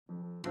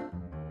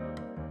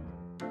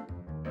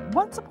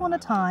Once upon a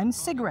time,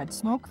 cigarette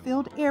smoke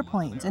filled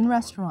airplanes and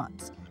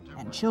restaurants,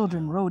 and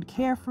children rode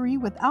carefree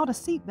without a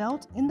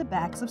seatbelt in the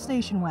backs of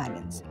station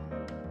wagons.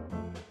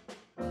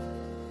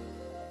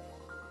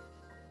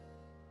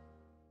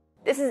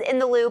 This is In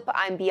the Loop.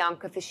 I'm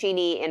Bianca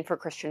Fascini in for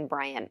Christian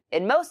Bryant.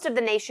 In most of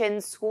the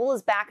nation, school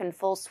is back in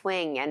full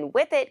swing, and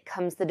with it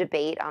comes the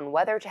debate on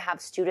whether to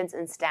have students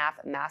and staff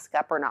mask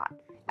up or not.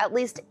 At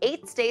least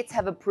 8 states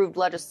have approved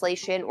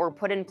legislation or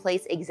put in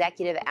place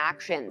executive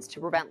actions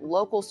to prevent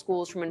local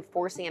schools from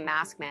enforcing a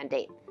mask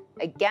mandate,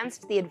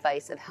 against the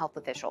advice of health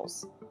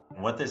officials.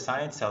 What the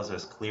science tells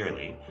us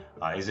clearly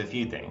is a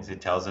few things.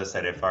 It tells us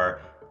that if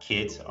our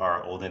kids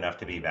are old enough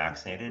to be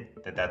vaccinated,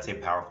 that's a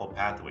powerful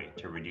pathway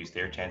to reduce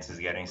their chances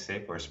of getting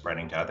sick or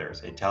spreading to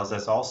others. It tells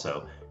us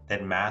also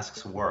that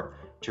masks work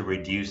to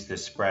reduce the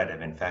spread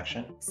of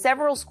infection.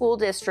 Several school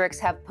districts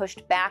have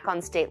pushed back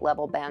on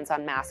state-level bans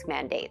on mask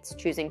mandates,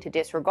 choosing to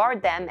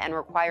disregard them and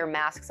require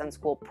masks on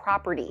school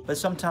property. But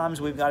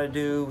sometimes we've got to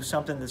do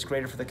something that's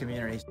greater for the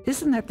community.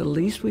 Isn't that the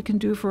least we can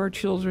do for our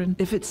children?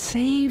 If it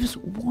saves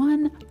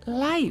one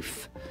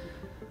life,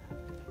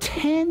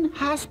 10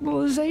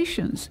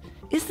 hospitalizations,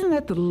 isn't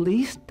that the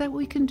least that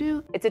we can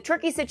do? It's a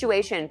tricky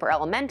situation for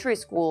elementary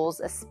schools,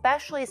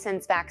 especially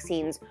since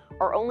vaccines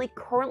are only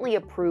currently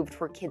approved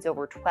for kids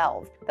over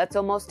 12. That's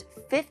almost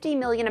 50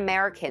 million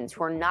Americans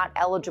who are not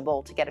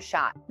eligible to get a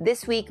shot.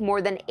 This week,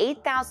 more than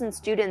 8,000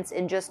 students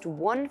in just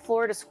one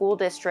Florida school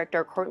district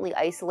are currently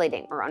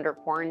isolating or under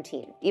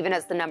quarantine. Even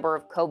as the number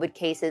of COVID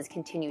cases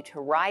continue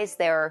to rise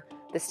there,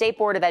 the State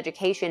Board of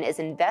Education is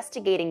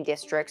investigating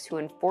districts who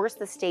enforce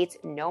the state's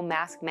no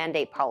mask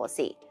mandate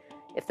policy.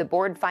 If the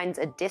board finds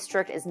a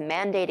district is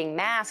mandating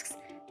masks,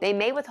 they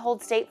may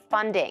withhold state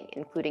funding,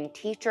 including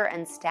teacher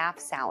and staff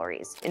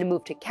salaries. In a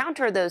move to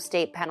counter those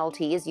state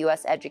penalties,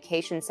 U.S.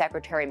 Education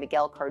Secretary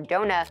Miguel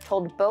Cardona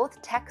told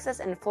both Texas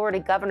and Florida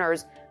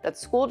governors that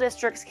school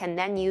districts can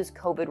then use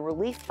COVID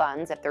relief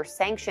funds if they're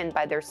sanctioned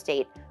by their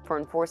state for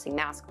enforcing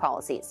mask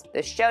policies.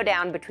 The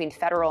showdown between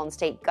federal and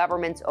state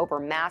governments over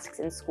masks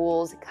in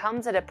schools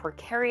comes at a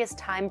precarious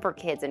time for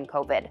kids in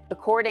COVID.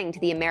 According to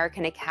the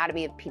American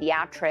Academy of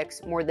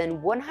Pediatrics, more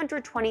than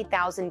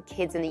 120,000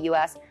 kids in the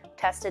U.S.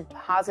 tested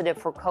positive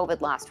for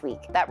COVID last week.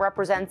 That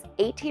represents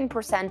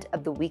 18%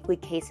 of the weekly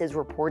cases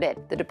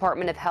reported. The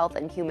Department of Health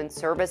and Human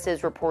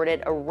Services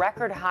reported a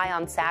record high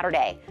on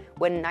Saturday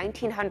when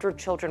 1,900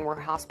 children were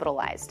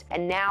hospitalized.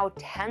 And now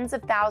tens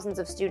of thousands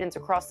of students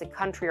across the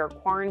country are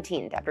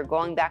quarantined after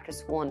going back to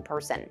school in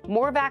person.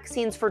 More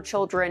vaccines for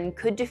children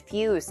could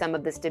diffuse some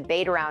of this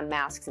debate around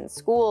masks in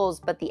schools,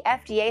 but the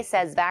FDA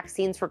says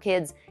vaccines for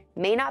kids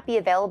may not be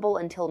available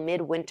until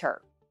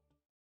midwinter.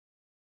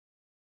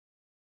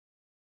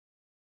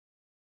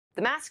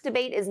 The mask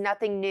debate is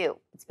nothing new.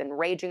 It's been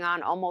raging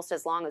on almost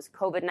as long as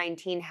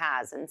COVID-19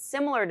 has, and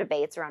similar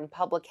debates around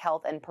public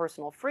health and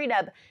personal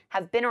freedom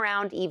have been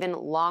around even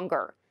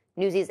longer.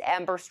 Newsy's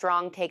Amber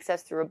Strong takes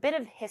us through a bit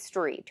of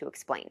history to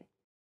explain.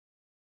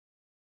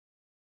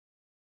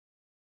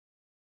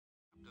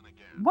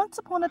 Once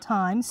upon a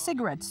time,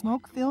 cigarette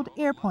smoke filled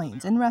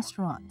airplanes and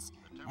restaurants,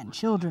 and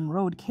children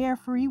rode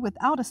carefree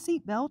without a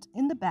seatbelt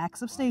in the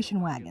backs of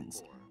station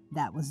wagons.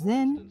 That was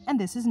then, and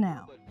this is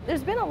now.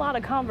 There's been a lot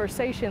of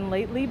conversation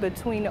lately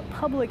between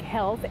public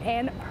health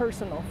and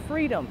personal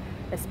freedom,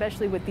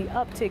 especially with the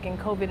uptick in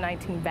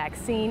COVID-19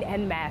 vaccine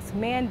and mask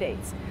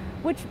mandates,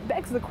 which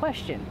begs the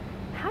question,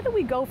 how do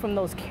we go from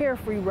those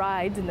carefree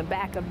rides in the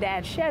back of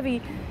Dad's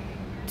Chevy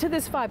to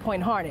this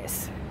 5-point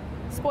harness?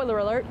 Spoiler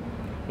alert,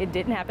 it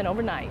didn't happen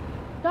overnight.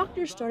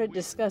 Doctors started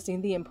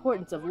discussing the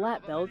importance of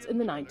lap belts in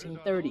the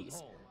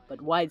 1930s.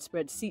 But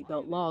widespread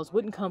seatbelt laws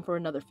wouldn't come for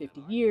another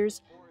 50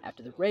 years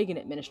after the Reagan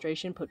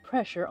administration put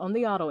pressure on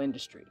the auto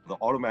industry. The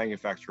auto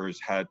manufacturers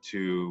had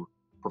to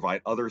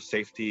provide other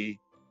safety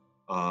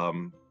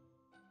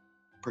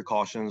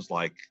precautions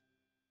like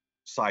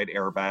side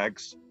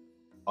airbags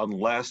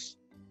unless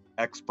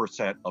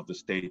X% of the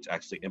states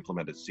actually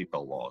implemented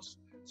seatbelt laws.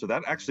 So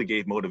that actually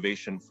gave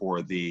motivation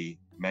for the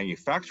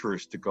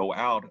manufacturers to go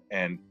out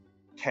and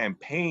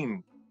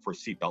campaign for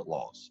seatbelt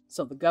laws.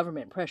 So the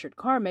government pressured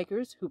car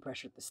makers, who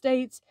pressured the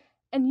states,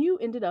 and you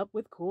ended up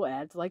with cool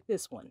ads like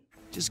this one.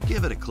 Just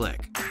give it a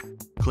click.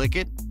 Click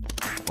it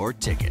or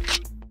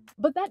ticket.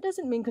 But that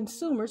doesn't mean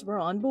consumers were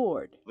on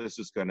board. This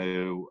is going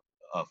to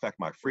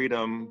affect my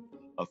freedom,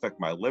 affect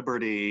my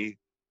liberty.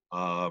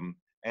 And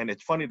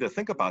it's funny to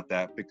think about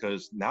that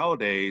because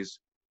nowadays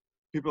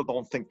people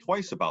don't think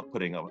twice about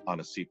putting on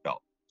a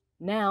seatbelt.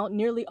 Now,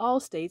 nearly all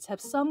states have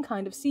some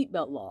kind of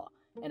seatbelt law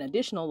and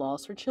additional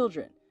laws for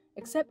children,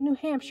 except New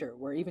Hampshire,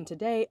 where even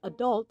today,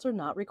 adults are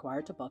not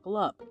required to buckle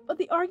up. But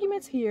the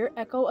arguments here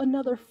echo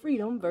another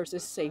freedom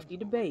versus safety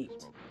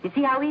debate. You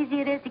see how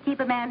easy it is to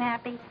keep a man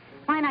happy?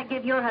 Why not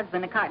give your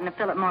husband a carton of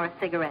Philip Morris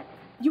cigarettes?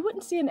 You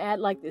wouldn't see an ad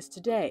like this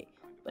today,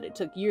 but it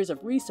took years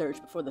of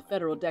research before the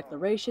federal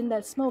declaration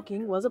that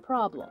smoking was a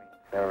problem.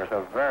 There was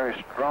a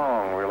very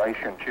strong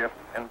relationship,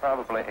 and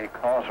probably a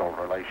causal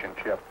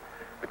relationship,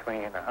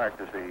 between heart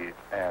disease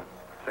and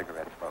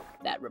cigarette smoke.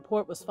 That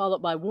report was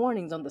followed by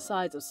warnings on the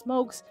size of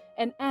smokes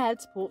and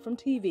ads pulled from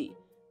TV.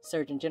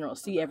 Surgeon General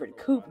C. Everett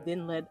Koop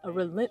then led a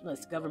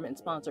relentless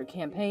government-sponsored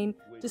campaign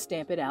to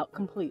stamp it out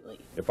completely.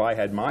 If I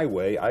had my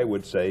way, I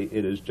would say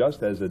it is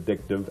just as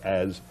addictive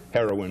as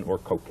heroin or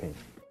cocaine.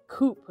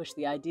 Koop pushed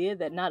the idea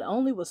that not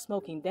only was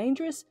smoking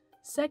dangerous,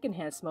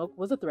 secondhand smoke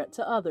was a threat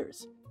to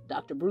others.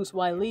 Dr. Bruce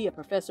Wiley, a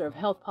professor of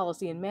health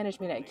policy and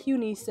management at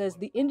CUNY, says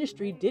the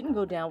industry didn't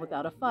go down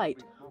without a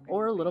fight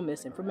or a little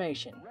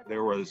misinformation.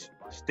 There was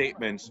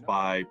statements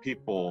by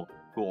people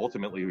who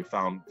ultimately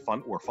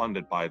were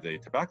funded by the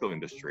tobacco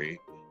industry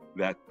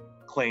that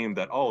claimed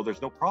that, oh,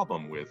 there's no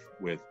problem with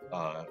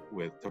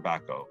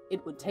tobacco.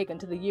 It would take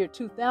until the year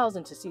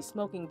 2000 to see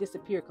smoking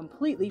disappear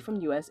completely from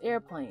U.S.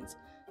 airplanes.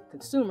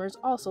 Consumers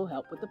also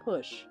helped with the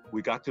push.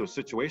 We got to a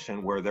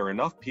situation where there are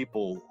enough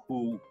people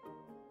who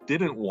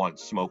didn't want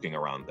smoking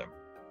around them.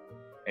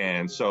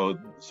 And so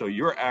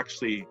you're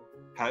actually,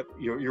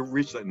 you've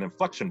reached an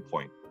inflection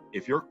point.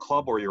 If your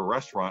club or your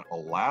restaurant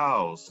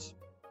allows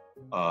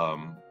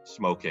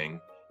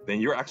smoking,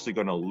 then you're actually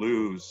going to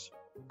lose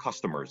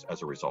customers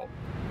as a result.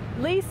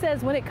 Lee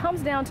says when it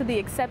comes down to the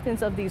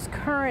acceptance of these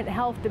current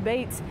health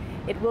debates,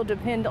 it will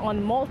depend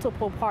on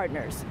multiple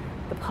partners,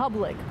 the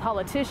public,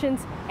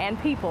 politicians,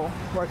 and people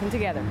working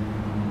together.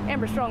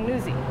 Amber Strong,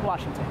 Newsy,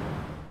 Washington.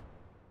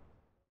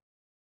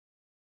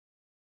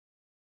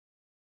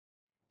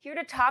 Here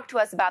to talk to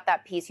us about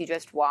that piece you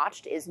just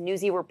watched is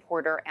Newsy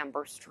reporter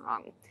Amber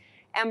Strong.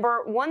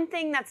 Amber, one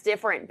thing that's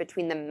different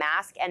between the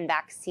mask and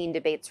vaccine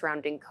debate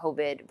surrounding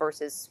COVID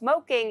versus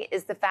smoking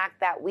is the fact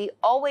that we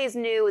always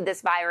knew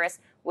this virus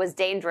was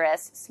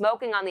dangerous.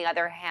 Smoking, on the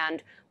other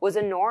hand, was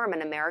a norm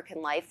in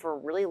American life for a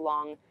really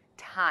long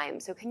time.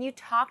 So can you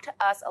talk to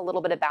us a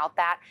little bit about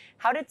that?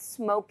 How did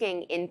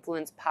smoking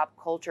influence pop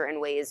culture in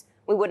ways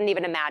we wouldn't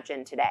even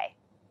imagine today?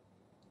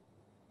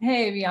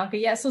 Hey, Bianca.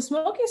 Yeah, so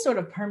smoking sort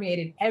of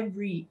permeated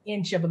every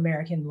inch of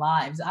American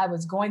lives. I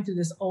was going through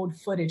this old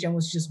footage and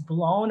was just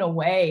blown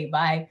away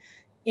by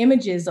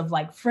images of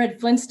like Fred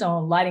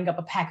Flintstone lighting up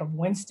a pack of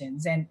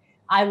Winstons, and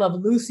I Love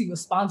Lucy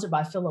was sponsored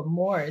by Philip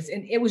Morris,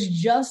 and it was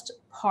just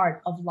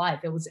part of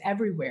life. It was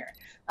everywhere.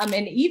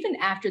 And even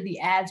after the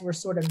ads were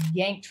sort of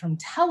yanked from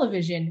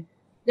television,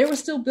 there were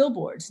still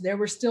billboards. There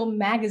were still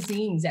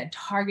magazines that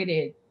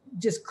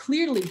just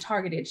clearly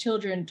targeted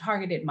children,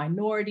 targeted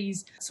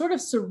minorities, sort of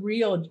a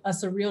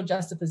surreal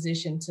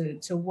juxtaposition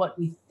to what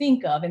we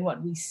think of and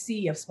what we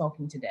see of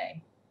smoking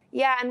today.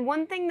 Yeah, and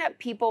one thing that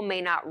people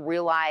may not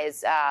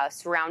realize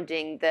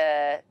surrounding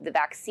the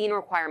vaccine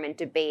requirement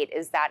debate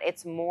is that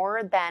it's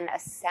more than a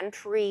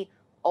century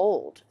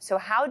old. So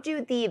how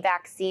do the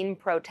vaccine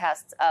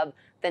protests of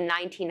the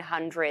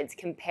 1900s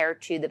compare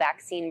to the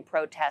vaccine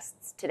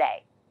protests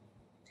today?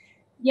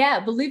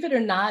 Yeah, believe it or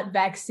not,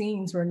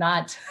 vaccines were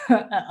not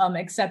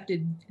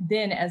accepted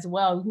then as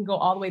well. We can go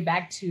all the way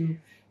back to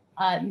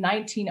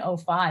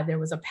 1905. There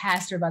was a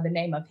pastor by the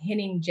name of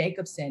Henning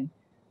Jacobson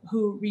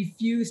who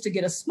refused to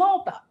get a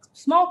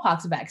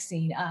smallpox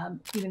vaccine,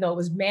 even though it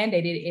was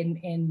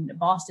mandated in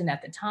Boston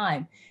at the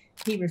time.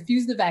 He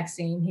refused the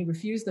vaccine, he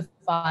refused the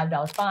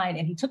 $5 fine,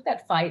 and he took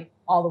that fight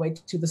all the way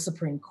to the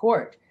Supreme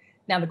Court.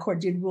 Now, the court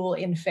did rule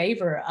in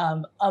favor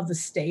of the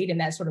state, and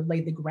that sort of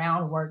laid the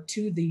groundwork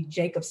to the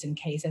Jacobson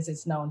case, as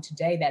it's known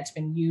today, that's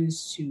been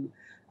used to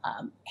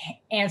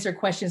answer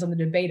questions on the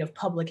debate of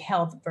public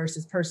health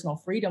versus personal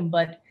freedom.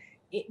 But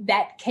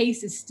that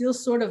case is still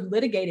sort of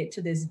litigated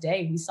to this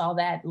day. We saw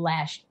that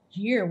last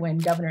year when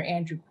Governor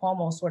Andrew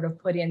Cuomo sort of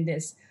put in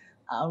this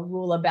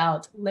rule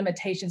about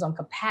limitations on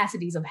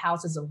capacities of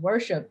houses of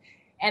worship.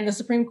 And the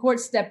Supreme Court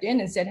stepped in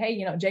and said,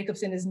 hey,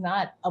 Jacobson is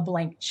not a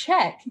blank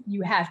check.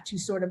 You have to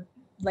sort of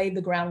lay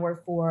the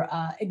groundwork for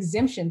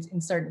exemptions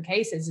in certain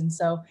cases. And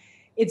so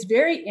it's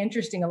very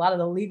interesting. A lot of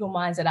the legal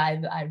minds that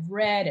I've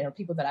read or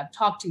people that I've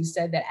talked to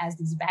said that as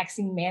these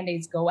vaccine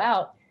mandates go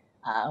out,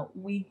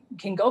 we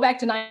can go back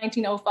to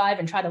 1905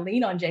 and try to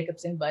lean on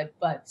Jacobson, but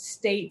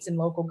states and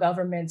local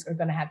governments are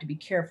going to have to be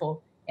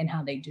careful in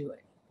how they do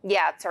it.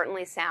 Yeah, it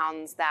certainly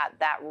sounds that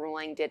that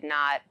ruling did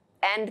not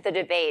end the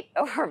debate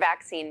over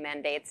vaccine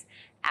mandates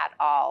at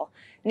all.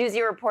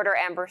 Newsy reporter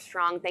Amber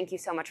Strong, thank you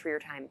so much for your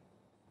time.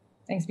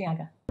 Thanks,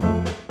 Bianca.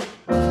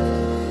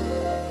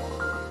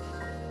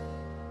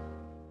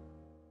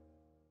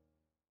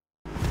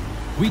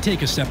 We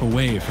take a step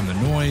away from the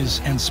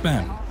noise and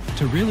spin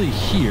to really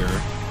hear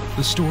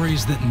the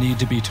stories that need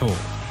to be told.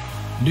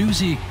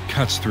 Newsy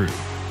cuts through.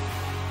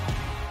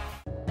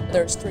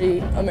 There's 3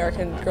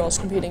 American girls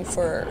competing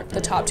for the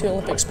top 2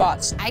 Olympic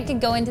spots. I could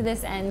go into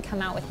this and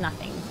come out with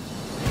nothing.